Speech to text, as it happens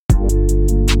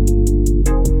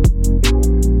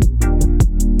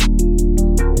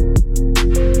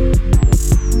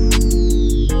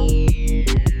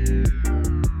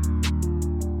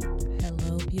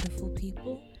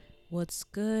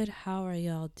How are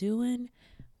y'all doing?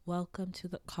 Welcome to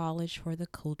the College for the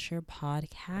Culture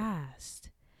podcast.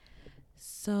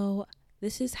 So,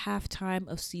 this is halftime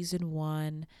of season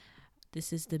one.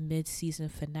 This is the mid season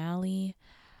finale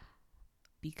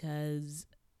because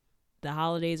the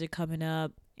holidays are coming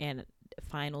up and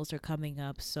finals are coming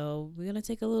up. So, we're going to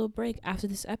take a little break after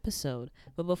this episode.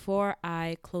 But before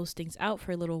I close things out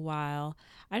for a little while,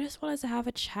 I just wanted to have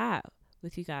a chat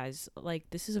with you guys.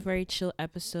 Like, this is a very chill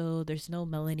episode. There's no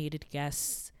melanated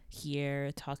guests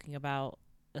here talking about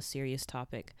a serious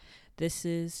topic. This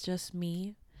is just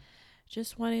me.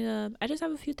 Just wanting to, I just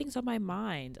have a few things on my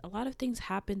mind. A lot of things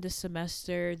happened this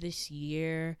semester, this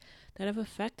year, that have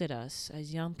affected us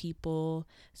as young people,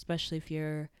 especially if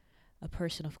you're a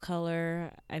person of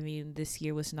color. I mean, this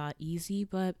year was not easy,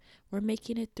 but we're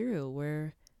making it through.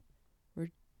 We're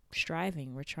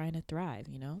striving. We're trying to thrive,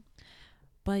 you know?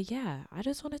 But yeah, I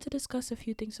just wanted to discuss a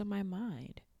few things on my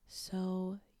mind.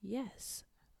 So, yes,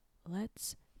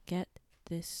 let's get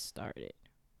this started.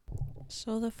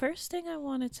 So, the first thing I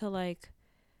wanted to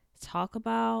talk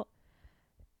about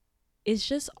is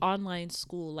just online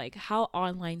school, like how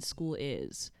online school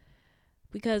is.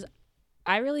 Because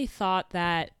I really thought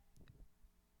that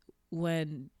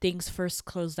when things first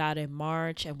closed out in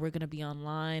March and we're going to be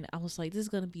online, I was like, this is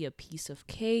going to be a piece of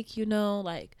cake, you know?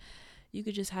 Like, you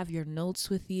could just have your notes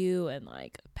with you and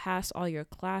like pass all your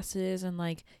classes, and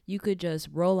like you could just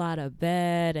roll out of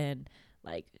bed and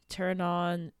like turn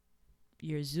on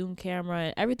your Zoom camera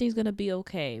and everything's going to be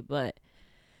okay. But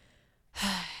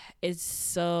it's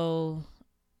so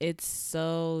it's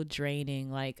so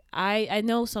draining. Like I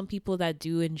know some people that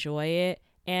do enjoy it,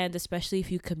 and especially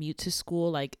if you commute to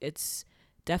school, like it's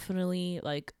definitely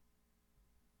like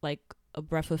a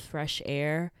breath of fresh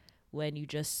air when you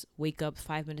just wake up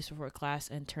 5 minutes before class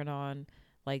and turn on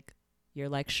like your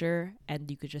lecture and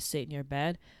you could just sit in your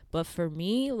bed. But for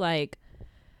me, like,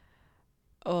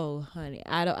 oh honey,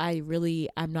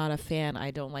 I'm not a fan.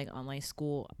 I don't like online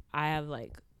school.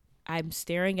 I'm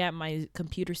staring at my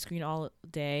computer screen all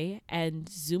day, and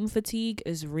Zoom fatigue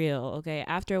is real. Okay,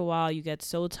 after a while you get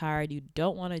so tired you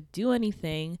don't want to do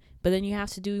anything, but then you have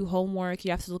to do homework,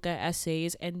 you have to look at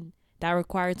essays, and that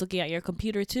requires looking at your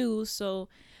computer too. So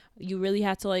you really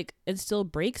have to like instill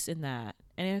breaks in that,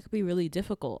 and it could be really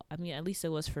difficult. I mean, at least it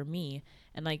was for me.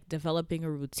 And like developing a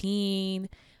routine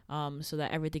so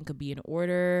that everything could be in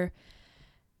order,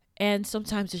 and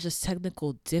sometimes there's just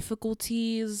technical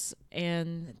difficulties,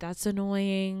 and that's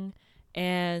annoying.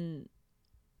 And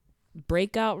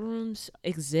breakout rooms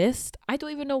exist. I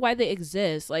don't even know why they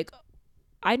exist. Like,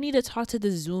 I need to talk to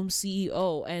the Zoom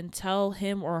CEO and tell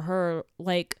him or her,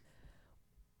 like,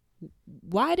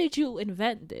 why did you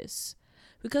invent this?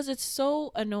 Because it's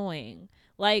so annoying.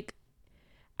 Like,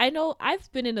 I know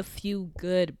I've been in a few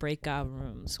good breakout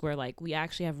rooms where like we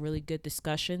actually have really good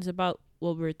discussions about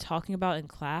what we're talking about in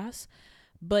class.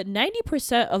 But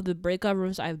 90% of the breakout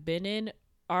rooms I've been in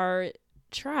are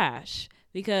trash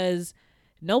because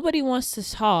nobody wants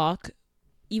to talk,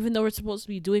 even though we're supposed to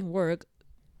be doing work.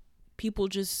 People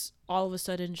just all of a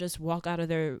sudden just walk out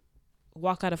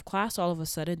of class all of a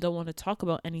sudden, don't want to talk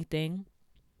about anything.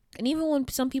 And even when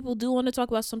some people do want to talk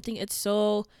about something, it's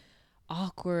so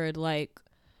awkward. Like,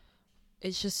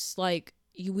 it's just like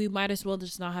we might as well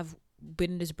just not have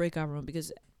been in this breakout room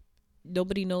because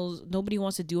nobody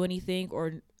wants to do anything,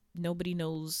 or nobody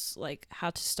knows like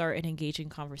how to start an engaging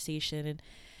conversation.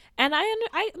 And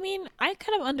I mean, I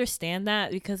kind of understand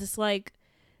that because it's like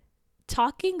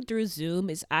talking through Zoom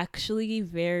is actually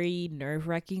very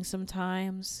nerve-wracking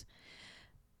sometimes.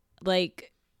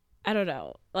 Like, I don't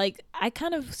know, like I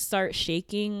kind of start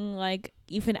shaking like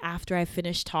even after I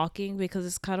finish talking, because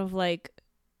it's kind of like,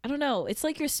 I don't know, it's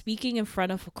like you're speaking in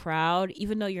front of a crowd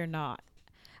even though you're not.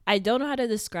 I don't know how to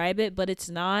describe it, but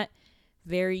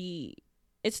very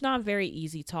it's not very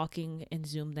easy talking in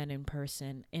Zoom than in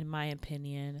person, in my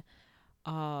opinion.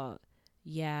 Uh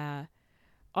yeah.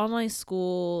 Online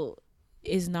school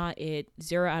is not it.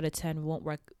 0 out of 10 won't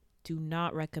do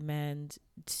not recommend.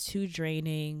 It's too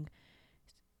draining,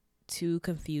 too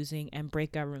confusing, and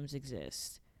breakout rooms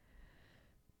exist.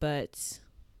 But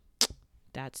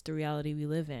that's the reality we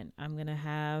live in. I'm gonna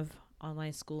have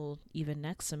online school even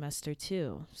next semester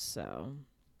too. So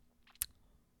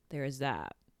there is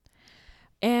that.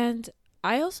 And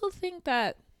I also think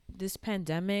that this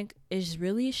pandemic is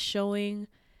really showing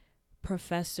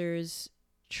professors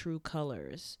true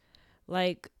colors.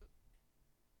 Like,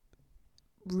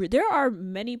 there are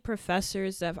many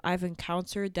professors that I've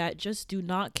encountered that just do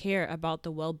not care about the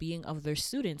well-being of their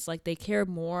students. Like, they care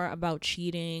more about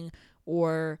cheating,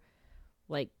 or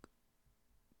like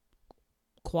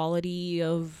quality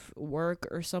of work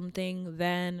or something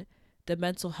than the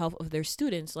mental health of their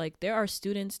students. Like there are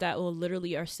students that will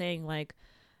literally are saying like,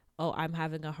 oh, I'm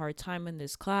having a hard time in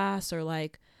this class, or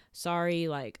like, sorry,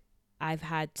 like I've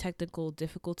had technical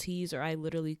difficulties, or I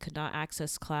literally could not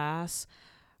access class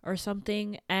or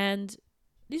something. And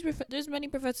there's many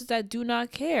professors that do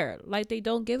not care. Like they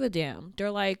don't give a damn. They're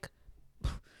like,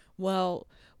 well,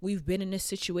 we've been in this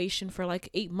situation for like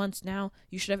 8 months now.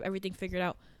 You should have everything figured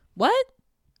out. What?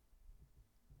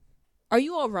 Are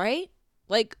you all right?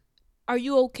 Like, are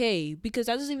you okay? Because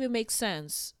that doesn't even make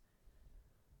sense.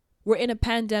 We're in a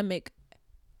pandemic.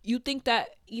 You think that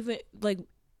even like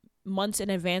months in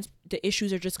advance, the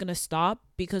issues are just going to stop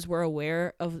because we're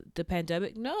aware of the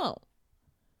pandemic? No.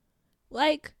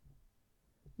 Like,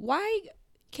 why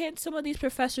can't some of these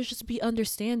professors just be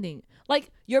understanding?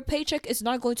 Like, your paycheck is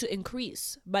not going to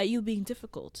increase by you being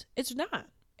difficult. It's not.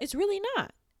 It's really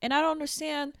not. And I don't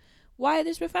understand why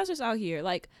there's professors out here.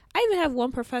 Like, I even have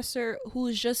one professor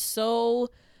who's just so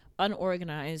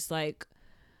unorganized. Like,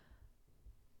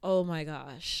 oh my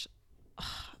gosh.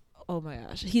 Oh my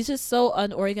gosh. He's just so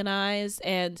unorganized,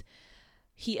 and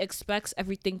he expects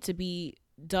everything to be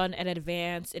done in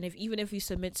advance. And if even if you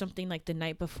submit something like the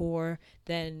night before,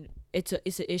 then it's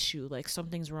an issue, like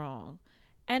something's wrong.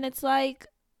 And it's like,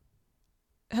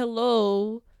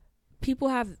 hello, people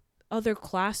have other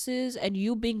classes, and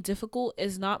you being difficult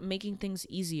is not making things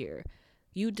easier.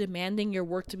 You demanding your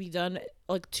work to be done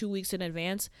like 2 weeks in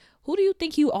advance. Who do you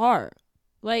think you are?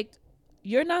 Like,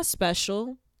 you're not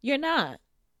special. You're not.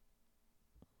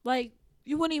 Like,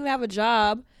 you wouldn't even have a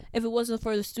job if it wasn't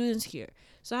for the students here.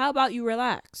 So how about you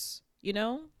relax? You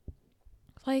know?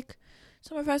 Like,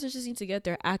 some professors just need to get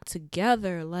their act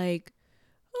together. Like,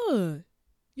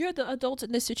 you're the adult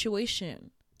in this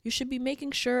situation. You should be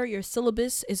making sure your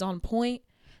syllabus is on point,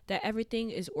 that everything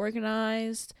is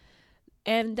organized,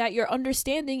 and that you're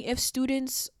understanding if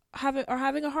students are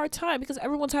having a hard time, because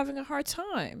everyone's having a hard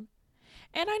time.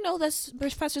 And I know that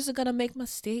professors are going to make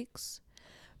mistakes.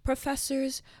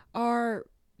 Professors are,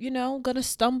 gonna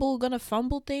stumble, gonna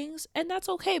fumble things, and that's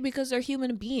okay because they're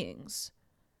human beings.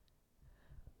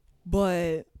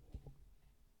 But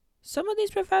some of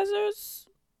these professors,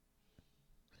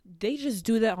 they just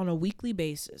do that on a weekly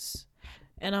basis.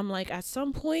 And I'm like, at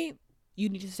some point, you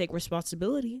need to take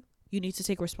responsibility. You need to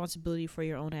take responsibility for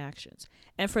your own actions.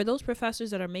 And for those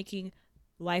professors that are making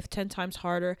life 10 times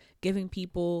harder, giving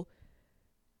people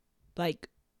like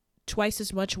twice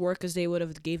as much work as they would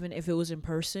have given if it was in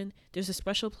person, there's a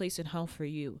special place in hell for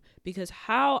you. Because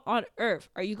how on earth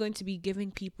are you going to be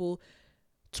giving people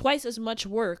twice as much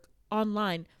work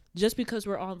online just because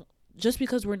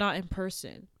we're not in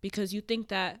person? Because you think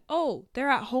that, oh, they're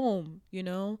at home,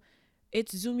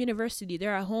 it's Zoom University,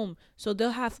 they're at home, so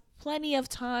they'll have plenty of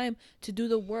time to do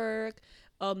the work.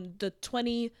 The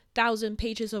 20,000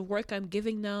 pages of work I'm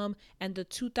giving them and the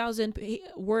 2,000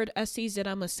 word essays that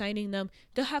I'm assigning them,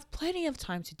 they'll have plenty of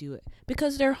time to do it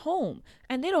because they're home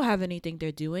and they don't have anything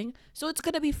they're doing. So it's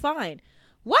going to be fine.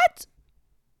 What?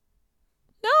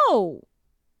 No,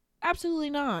 absolutely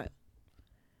not.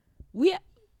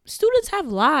 Students have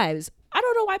lives. I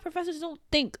don't know why professors don't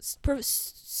think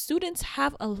students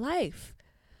have a life.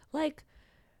 Like,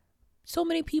 so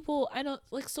many people, I know,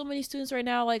 like so many students right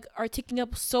now, like are taking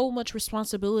up so much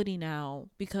responsibility now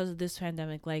because of this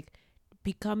pandemic. Like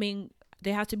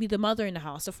they have to be the mother in the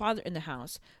house, the father in the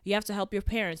house. You have to help your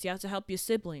parents. You have to help your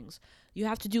siblings. You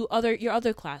have to do your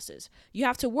other classes. You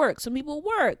have to work. Some people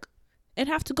work and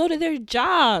have to go to their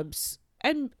jobs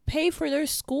and pay for their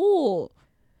school.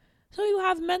 So you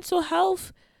have mental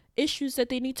health issues that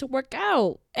they need to work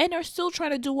out and are still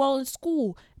trying to do well in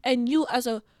school. And you, as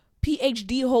a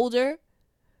PhD holder,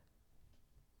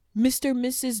 Mr.,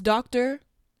 Mrs., Doctor,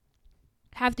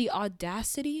 have the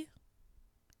audacity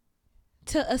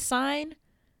to assign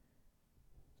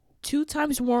 2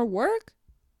 times more work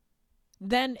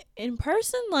than in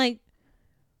person? Like,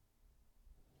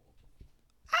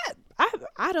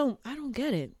 I don't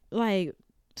get it. Like,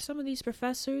 some of these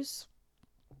professors,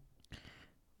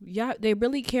 yeah, they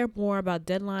really care more about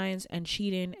deadlines and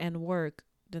cheating and work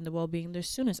than the well-being of their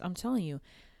students. I'm telling you.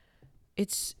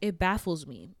 It baffles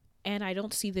me, and I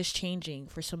don't see this changing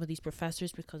for some of these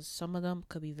professors because some of them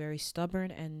could be very stubborn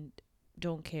and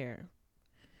don't care.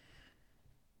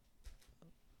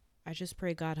 I just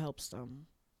pray God helps them.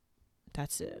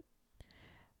 That's it.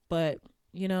 But,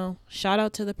 shout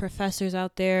out to the professors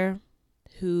out there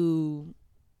who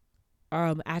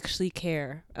actually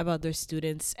care about their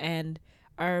students and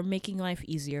are making life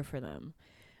easier for them,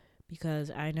 because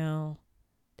I know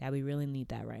that we really need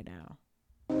that right now.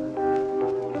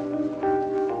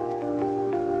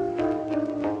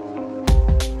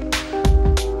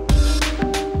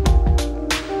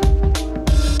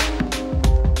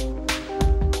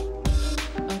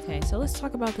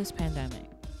 talk about this pandemic.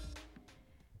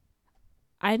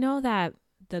 I know that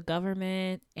the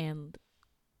government and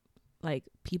like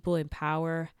people in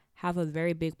power have a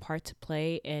very big part to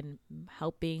play in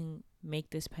helping make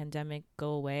this pandemic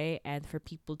go away and for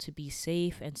people to be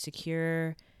safe and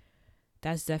secure.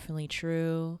 That's definitely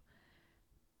true.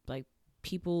 Like,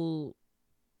 people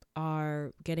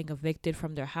are getting evicted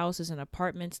from their houses and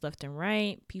apartments left and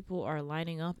right. People are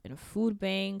lining up in food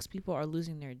banks. People are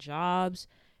losing their jobs.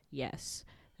 Yes,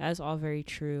 that is all very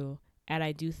true. And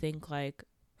I do think like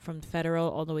from federal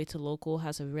all the way to local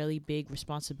has a really big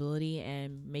responsibility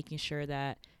in making sure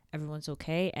that everyone's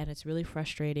okay. And it's really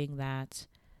frustrating that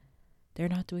they're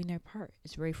not doing their part.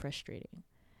 It's very frustrating.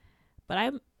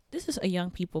 But this is a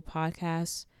young people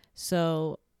podcast,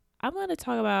 so I'm going to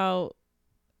talk about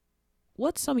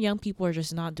what some young people are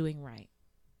just not doing right.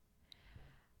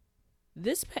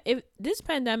 This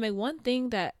pandemic, one thing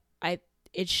that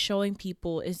it's showing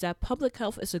people is that public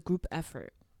health is a group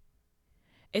effort.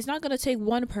 It's not going to take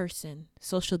one person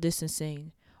social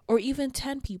distancing or even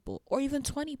 10 people or even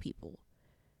 20 people.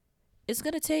 It's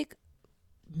going to take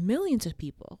millions of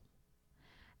people.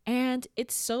 And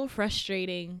it's so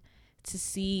frustrating to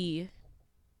see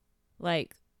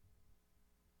like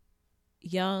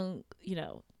young,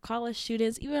 college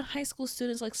students, even high school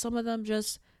students, like some of them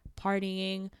just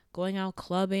partying, going out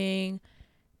clubbing,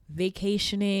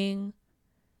 vacationing.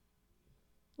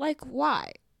 Like,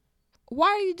 why? Why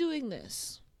are you doing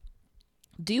this?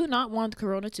 Do you not want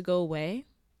Corona to go away?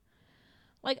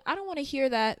 Like, I don't want to hear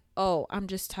that, oh, I'm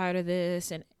just tired of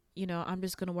this and, I'm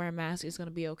just going to wear a mask. It's going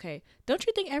to be okay. Don't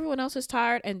you think everyone else is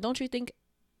tired? And don't you think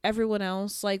everyone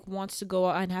else, like, wants to go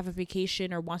out and have a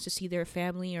vacation or wants to see their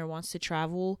family or wants to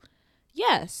travel?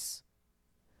 Yes.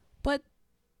 But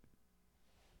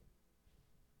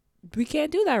we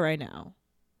can't do that right now.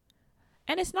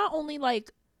 And it's not only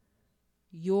like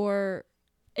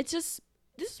it's just,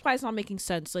 this is why it's not making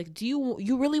sense. Like, do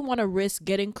you really want to risk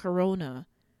getting Corona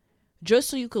just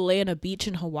so you could lay on a beach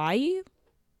in Hawaii?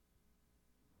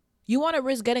 You want to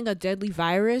risk getting a deadly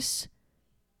virus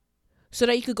so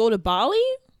that you could go to Bali?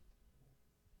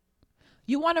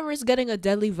 You want to risk getting a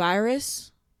deadly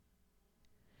virus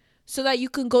so that you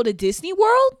can go to Disney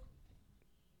World?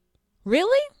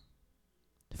 Really?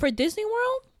 For Disney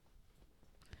World?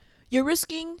 You're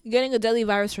risking getting a deadly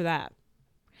virus for that.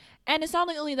 And it's not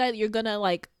only that you're gonna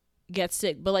like get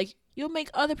sick, but like you'll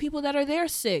make other people that are there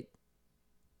sick.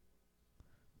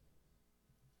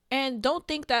 And don't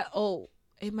think that, oh,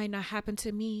 it might not happen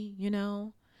to me,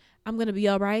 I'm gonna be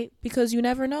all right, because you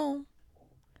never know.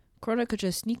 Corona could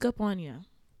just sneak up on you.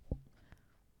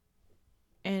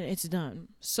 And it's done.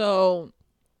 So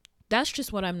that's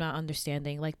just what I'm not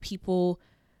understanding. Like, people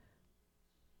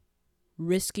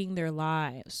risking their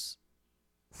lives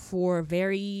for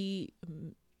things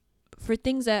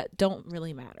that don't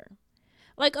really matter.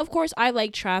 Like, of course, I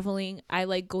like traveling. I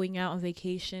like going out on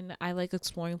vacation. I like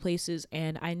exploring places.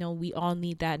 And I know we all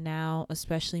need that now,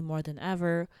 especially more than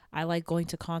ever. I like going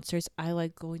to concerts. I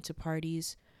like going to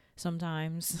parties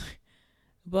sometimes.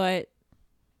 But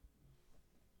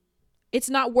it's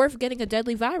not worth getting a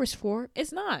deadly virus for.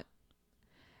 It's not.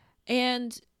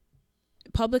 And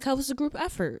public health is a group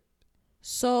effort.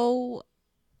 So,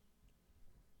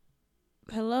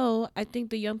 hello, I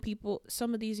think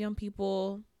some of these young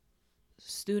people,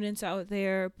 students out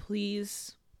there,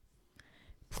 please,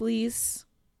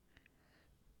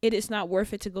 it is not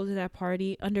worth it to go to that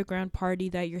underground party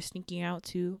that you're sneaking out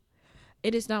to.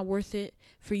 It is not worth it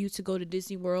for you to go to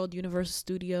Disney World, Universal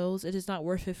Studios. It is not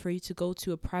worth it for you to go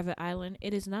to a private island.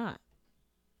 It is not.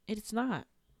 It's not.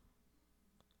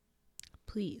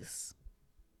 Please.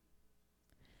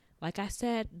 Like I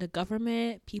said, the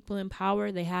government, people in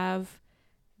power, they have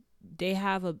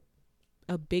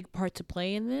a big part to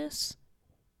play in this.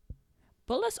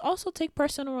 But let's also take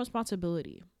personal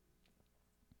responsibility.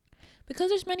 Because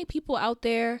there's many people out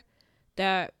there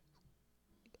that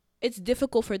it's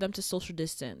difficult for them to social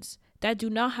distance, that do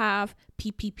not have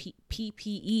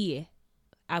PPE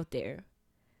out there,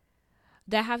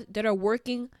 that are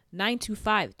working 9 to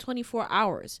 5, 24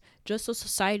 hours just so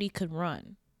society can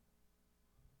run.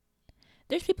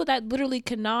 There's people that literally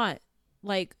cannot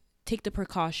like take the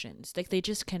precautions. Like, they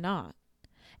just cannot.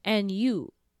 And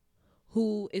you,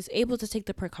 who is able to take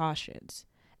the precautions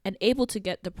and able to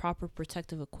get the proper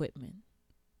protective equipment,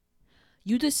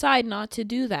 you decide not to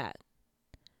do that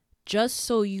just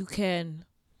so you can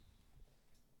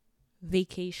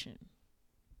vacation.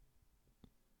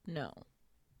 No.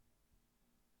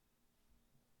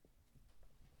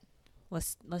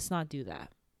 Let's not do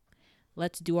that.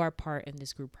 Let's do our part in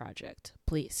this group project,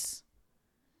 please.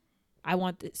 I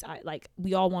want this.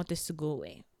 We all want this to go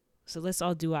away. So let's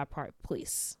all do our part,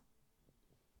 please.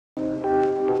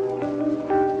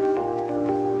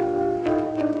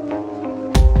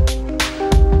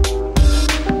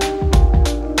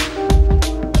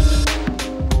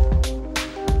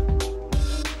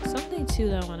 Something too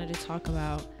that I wanted to talk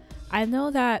about. I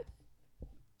know that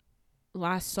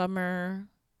last summer,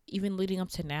 even leading up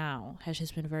to now, has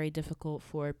just been very difficult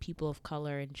for people of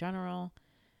color in general,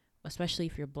 especially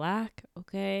if you're black,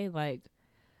 okay?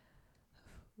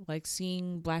 Like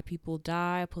seeing black people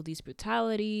die, police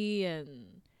brutality,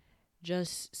 and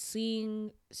just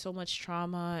seeing so much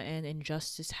trauma and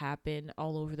injustice happen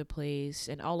all over the place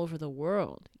and all over the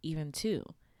world even too.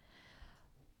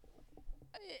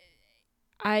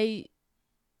 I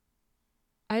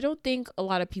I don't think a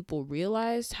lot of people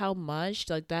realized how much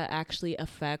like that actually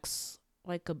affects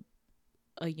like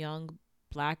a young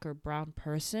black or brown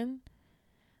person.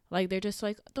 Like they're just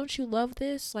like, don't you love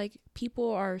this? Like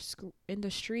people are in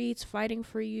the streets fighting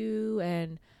for you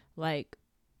and like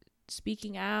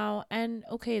speaking out. And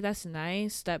okay, that's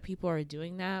nice that people are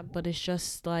doing that, but it's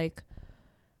just like,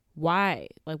 why?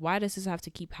 Like, why does this have to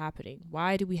keep happening?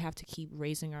 Why do we have to keep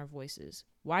raising our voices?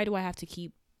 Why do I have to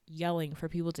keep yelling for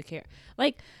people to care?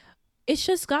 Like, it's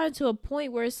just gotten to a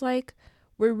point where it's like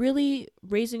we're really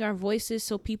raising our voices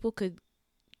so people could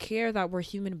care that we're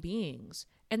human beings.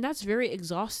 And that's very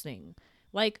exhausting.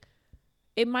 Like,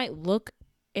 it might look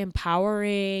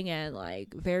empowering and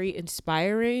like very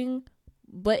inspiring,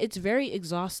 but it's very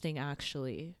exhausting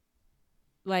actually.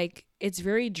 Like, it's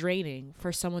very draining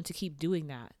for someone to keep doing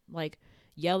that. Like,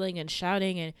 yelling and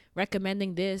shouting and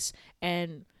recommending this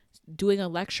and doing a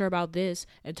lecture about this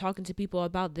and talking to people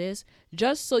about this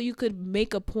just so you could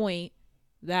make a point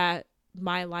that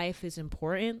my life is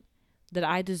important, that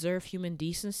I deserve human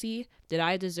decency, that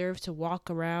I deserve to walk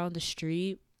around the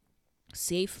street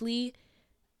safely,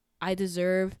 I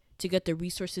deserve to get the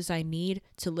resources I need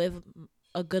to live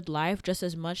a good life just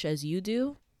as much as you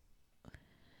do.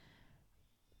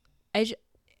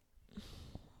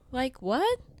 Like,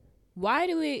 what? Why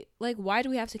do we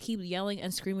have to keep yelling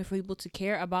and screaming for people to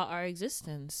care about our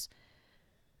existence?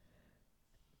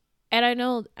 And I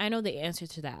know the answer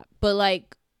to that. But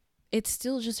like, it's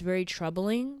still just very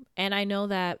troubling, and I know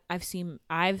that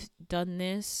I've done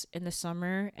this in the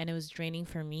summer and it was draining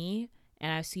for me,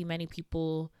 and I've seen many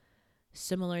people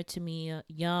similar to me,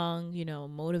 young,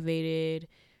 motivated,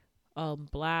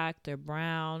 black, they're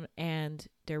brown, and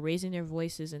they're raising their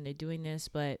voices and they're doing this.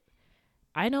 But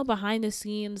I know behind the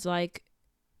scenes, like,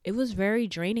 it was very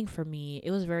draining for me.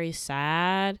 It was very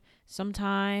sad,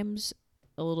 sometimes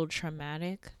a little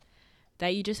traumatic,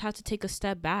 that you just have to take a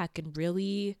step back and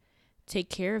really take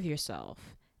care of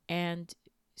yourself and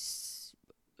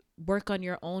work on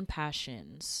your own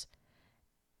passions.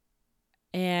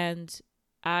 And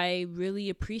I really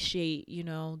appreciate,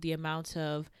 the amount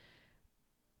of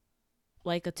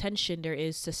like attention there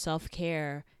is to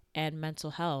self-care and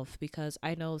mental health, because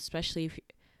I know, especially if you're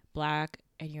black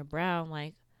and you're brown,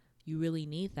 like, you really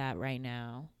need that right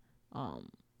now. Um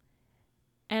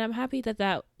and I'm happy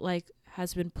that like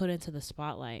has been put into the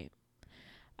spotlight.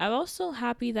 I'm also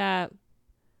happy that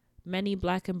many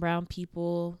black and brown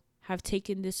people have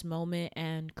taken this moment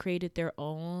and created their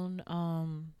own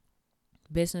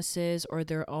businesses or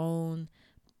their own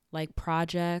like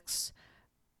projects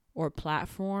or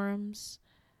platforms.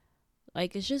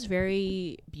 Like, it's just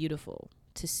very beautiful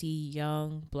to see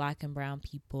young black and brown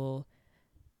people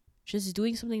just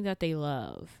doing something that they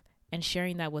love and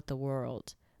sharing that with the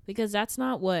world, because that's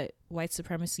not what white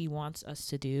supremacy wants us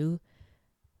to do.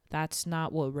 That's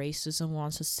not what racism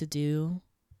wants us to do,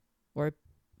 or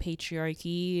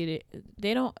patriarchy.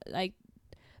 They don't like,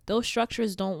 those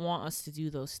structures don't want us to do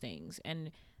those things.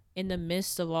 And in the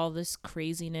midst of all this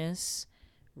craziness,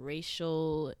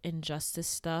 racial injustice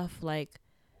stuff, like,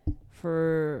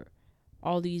 for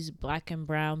all these black and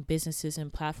brown businesses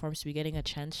and platforms to be getting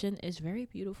attention is very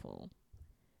beautiful.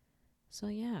 So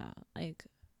yeah, like,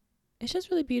 it's just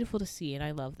really beautiful to see, and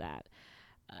I love that.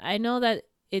 I know that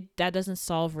that doesn't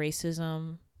solve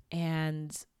racism,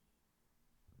 and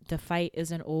the fight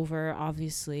isn't over,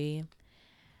 obviously,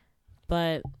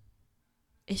 but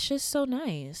it's just so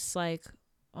nice. Like,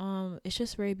 it's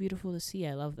just very beautiful to see.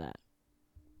 I love that.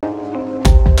 All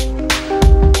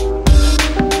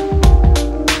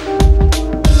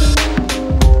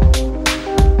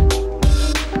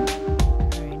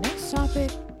right, next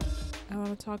topic I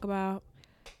want to talk about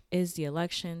is the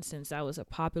election, since that was a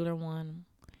popular one.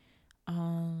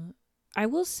 I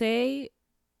will say,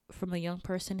 from a young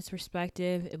person's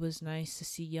perspective, it was nice to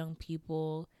see young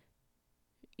people,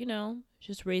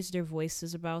 just raise their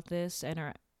voices about this and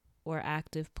are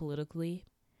active politically.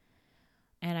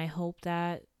 And I hope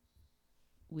that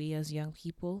we as young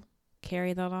people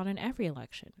carry that on in every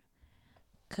election.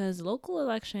 Because local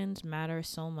elections matter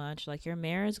so much. Like, your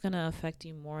mayor is going to affect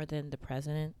you more than the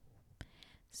president.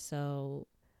 So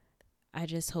I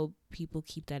just hope people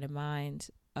keep that in mind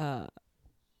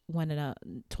when a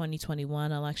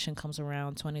 2021 election comes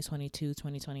around, 2022,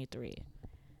 2023.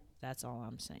 That's all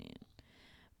I'm saying.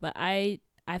 But I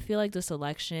feel like this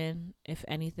election, if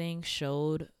anything,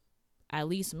 showed, at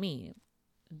least me,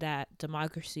 that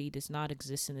democracy does not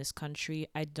exist in this country.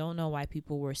 I don't know why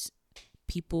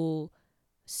people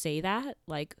say that.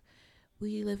 Like,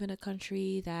 we live in a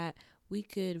country that we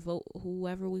could vote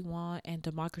whoever we want and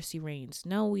democracy reigns.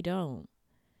 No, we don't.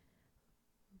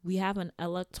 We have an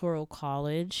electoral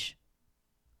college.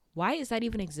 Why is that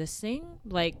even existing?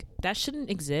 Like, that shouldn't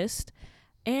exist.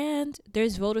 And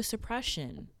there's voter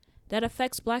suppression that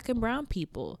affects black and brown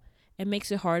people. It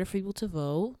makes it harder for people to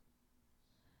vote,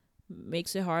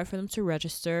 makes it hard for them to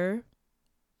register,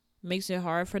 makes it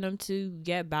hard for them to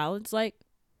get ballots. Like,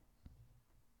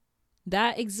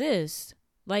 that exists.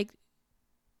 Like,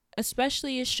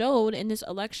 especially it showed in this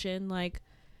election, like,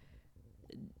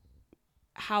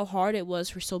 how hard it was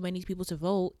for so many people to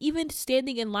vote. Even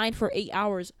standing in line for 8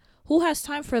 hours, who has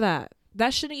time for that?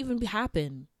 That shouldn't even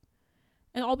happen.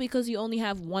 And all because you only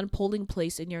have one polling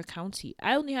place in your county.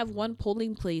 I only have one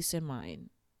polling place in mine.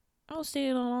 I was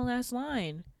standing in a long ass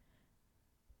line,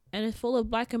 and it's full of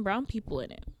black and brown people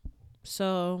in it.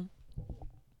 So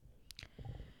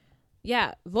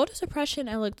yeah, voter suppression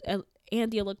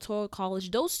and the electoral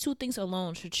college, those two things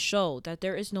alone should show that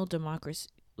there is no democracy.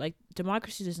 Like,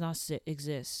 democracy does not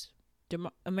exist.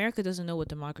 America doesn't know what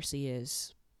democracy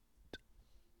is.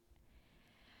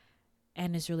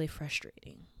 And it's really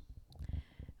frustrating.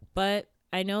 But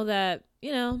I know that,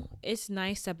 it's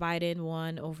nice that Biden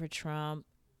won over Trump.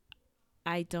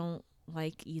 I don't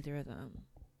like either of them.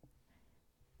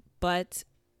 But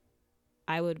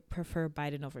I would prefer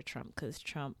Biden over Trump because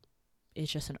Trump is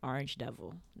just an orange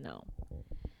devil. No.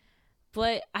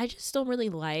 But I just don't really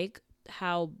like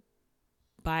how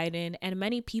Biden and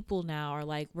many people now are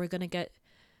like, we're gonna get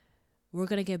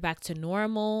back to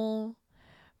normal.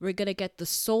 We're gonna get the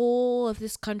soul of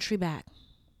this country back.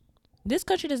 This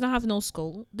country does not have no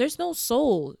soul. There's no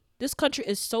soul. This country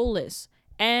is soulless.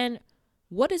 And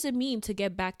what does it mean to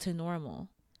get back to normal?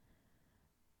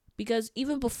 Because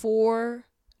even before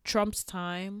Trump's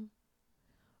time,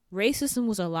 racism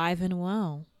was alive and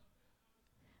well.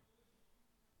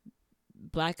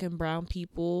 Black and brown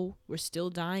people were still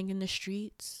dying in the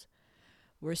streets.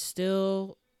 We're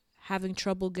still having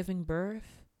trouble giving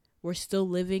birth. We're still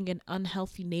living in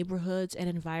unhealthy neighborhoods and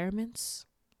environments.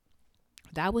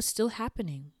 That was still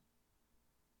happening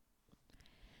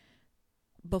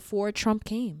before Trump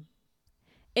came.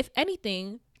 If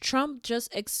anything, Trump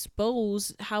just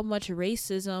exposed how much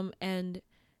racism and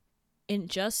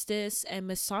injustice and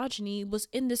misogyny was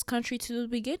in this country to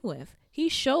begin with. He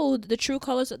showed the true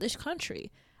colors of this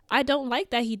country. I don't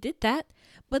like that he did that,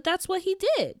 but that's what he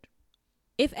did,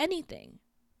 if anything.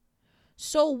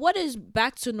 So what is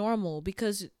back to normal?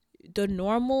 Because the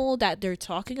normal that they're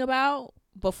talking about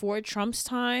before Trump's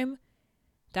time,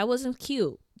 that wasn't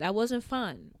cute. That wasn't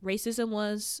fun. Racism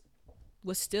was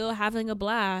still having a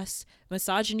blast.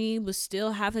 Misogyny was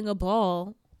still having a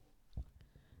ball.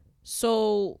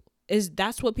 So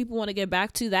that's what people want to get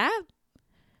back to, that?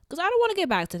 Because I don't want to get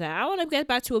back to that. I want to get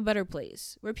back to a better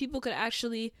place where people could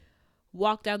actually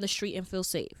walk down the street and feel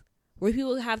safe, where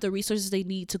people have the resources they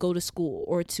need to go to school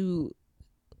or to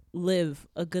live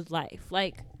a good life.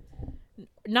 Like,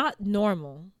 not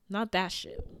normal. Not that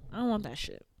shit. I don't want that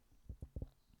shit.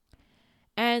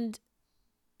 And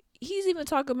he's even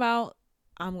talking about,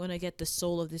 I'm going to get the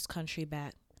soul of this country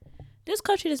back. This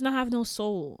country does not have no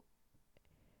soul.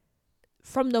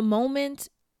 From the moment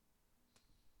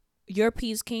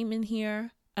Europeans came in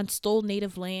here and stole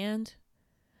native land,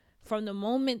 from the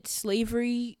moment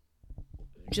slavery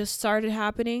just started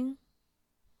happening,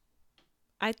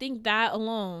 I think that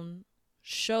alone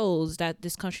shows that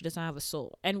this country does not have a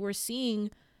soul. And we're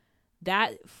seeing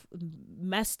that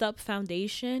messed up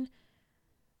foundation,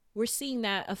 we're seeing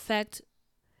that affect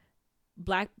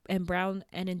black and brown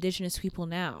and indigenous people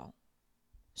now.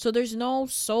 So there's no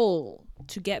soul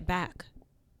to get back.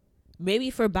 Maybe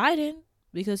for Biden,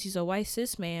 because he's a white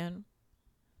cis man,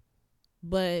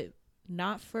 but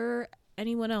not for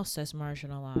anyone else that's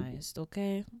marginalized,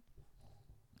 okay?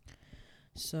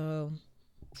 So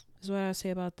that's what I say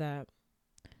about that.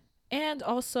 And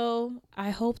also,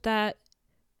 I hope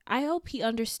he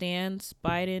understands,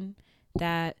 Biden,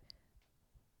 that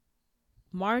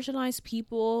marginalized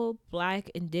people, black,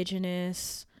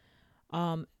 indigenous,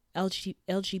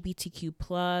 LGBTQ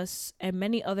plus, and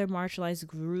many other marginalized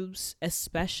groups,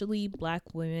 especially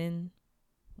Black women,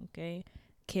 okay,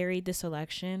 carried this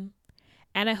election.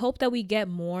 And I hope that we get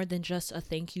more than just a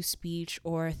thank you speech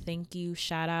or a thank you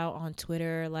shout out on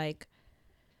Twitter. Like,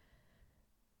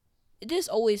 this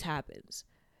always happens.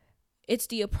 It's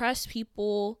the oppressed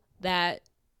people that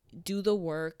do the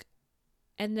work,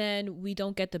 and then we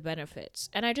don't get the benefits.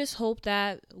 And I just hope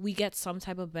that we get some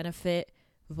type of benefit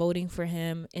voting for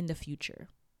him in the future.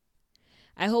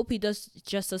 I hope he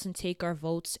doesn't take our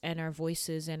votes and our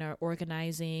voices and our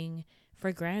organizing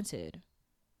for granted.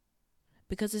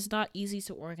 Because it's not easy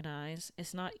to organize.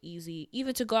 It's not easy.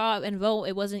 Even to go out and vote,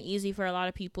 it wasn't easy for a lot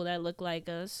of people that look like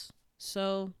us.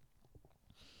 So,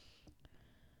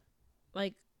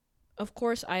 like, of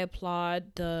course, I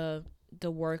applaud the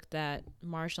work that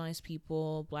marginalized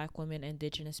people, Black women,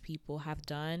 Indigenous people have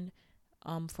done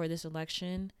for this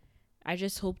election. I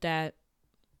just hope that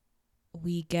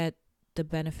we get the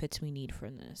benefits we need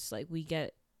from this. Like, we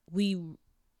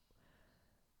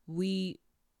reap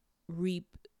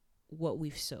what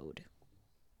we've sowed,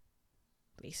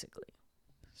 basically.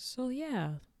 So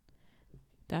yeah,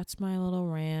 that's my little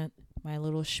rant, my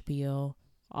little spiel,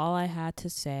 all I had to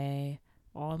say,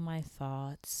 all my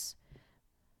thoughts.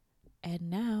 And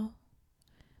now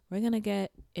we're gonna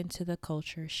get into the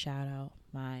culture shout out,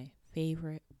 my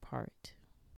favorite part.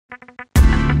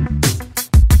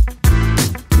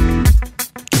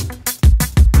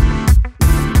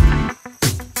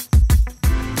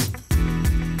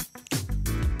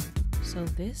 So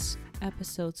this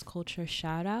episode's culture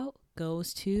shout out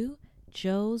goes to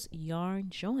Joe's Yarn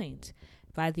Joint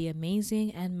by the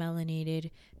amazing and melanated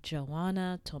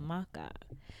Joanna Tomaka.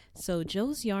 So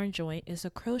Joe's Yarn Joint is a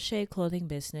crochet clothing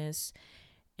business,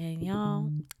 and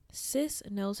y'all, sis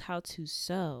knows how to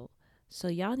sew, so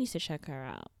y'all need to check her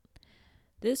out.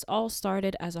 This all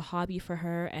started as a hobby for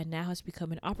her and now has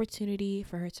become an opportunity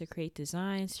for her to create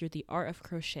designs through the art of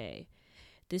crochet.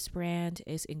 This brand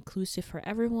is inclusive for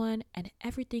everyone, and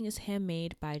everything is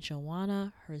handmade by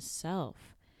Joanna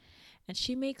herself. And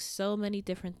she makes so many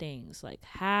different things like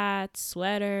hats,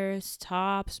 sweaters,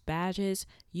 tops, badges,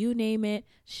 you name it,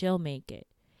 she'll make it.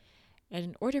 And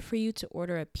in order for you to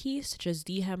order a piece, just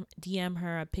DM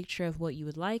her a picture of what you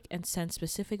would like and send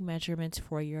specific measurements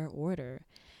for your order.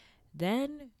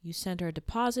 Then you send her a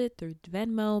deposit through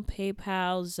Venmo,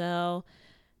 PayPal, Zelle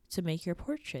to make your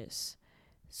purchase.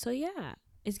 So yeah,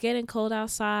 it's getting cold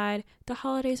outside. The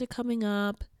holidays are coming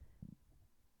up.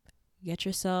 Get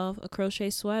yourself a crochet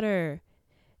sweater.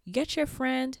 Get your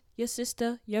friend, your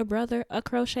sister, your brother a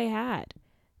crochet hat.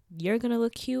 You're going to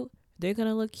look cute. They're going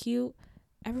to look cute.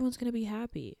 Everyone's going to be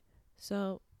happy.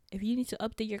 So if you need to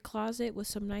update your closet with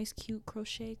some nice, cute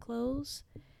crochet clothes,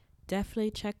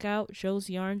 definitely check out Joe's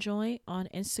Yarn Joint on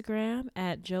Instagram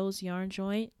at Joe's Yarn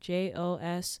Joint,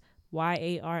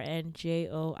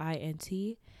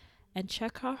 JOSYARNJOINT, and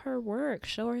check out her work.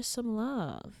 Show her some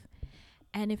love.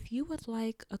 And if you would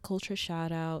like a culture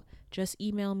shout out, just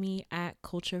email me at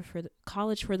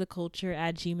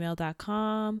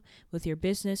collegefortheculture@gmail.com with your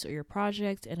business or your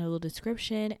project and a little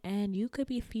description, and you could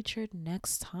be featured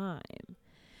next time.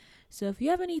 So if you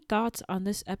have any thoughts on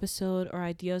this episode or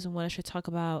ideas on what I should talk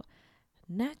about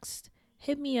next,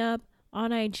 hit me up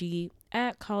on IG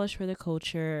at College for the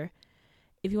Culture.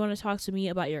 If you want to talk to me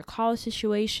about your college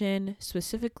situation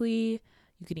specifically,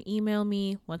 you can email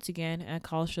me once again at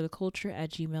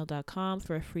collegefortheculture@gmail.com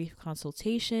for a free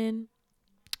consultation.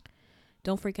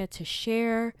 Don't forget to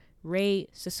share, rate,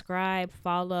 subscribe,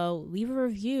 follow, leave a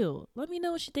review. Let me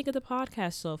know what you think of the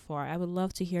podcast so far. I would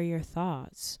love to hear your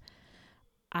thoughts.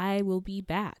 I will be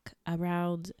back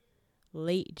around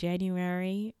late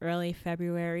January, early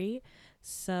February.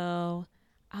 So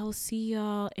I'll see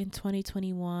y'all in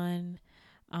 2021.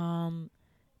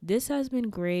 This has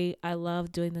been great. I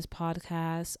love doing this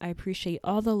podcast. I appreciate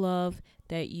all the love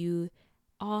that you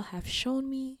all have shown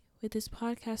me with this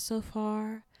podcast so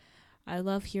far. I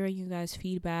love hearing you guys'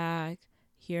 feedback,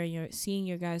 seeing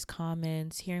your guys'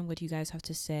 comments, hearing what you guys have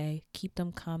to say. Keep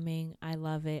them coming. I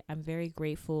love it. I'm very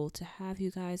grateful to have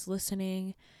you guys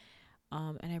listening.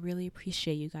 And I really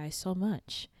appreciate you guys so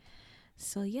much.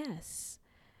 So yes,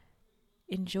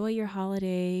 enjoy your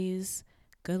holidays.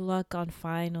 Good luck on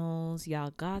finals.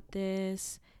 Y'all got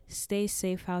this. Stay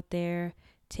safe out there.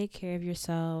 Take care of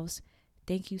yourselves.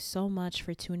 Thank you so much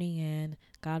for tuning in.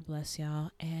 God bless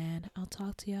y'all. And I'll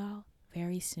talk to y'all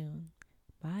very soon.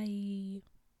 Bye.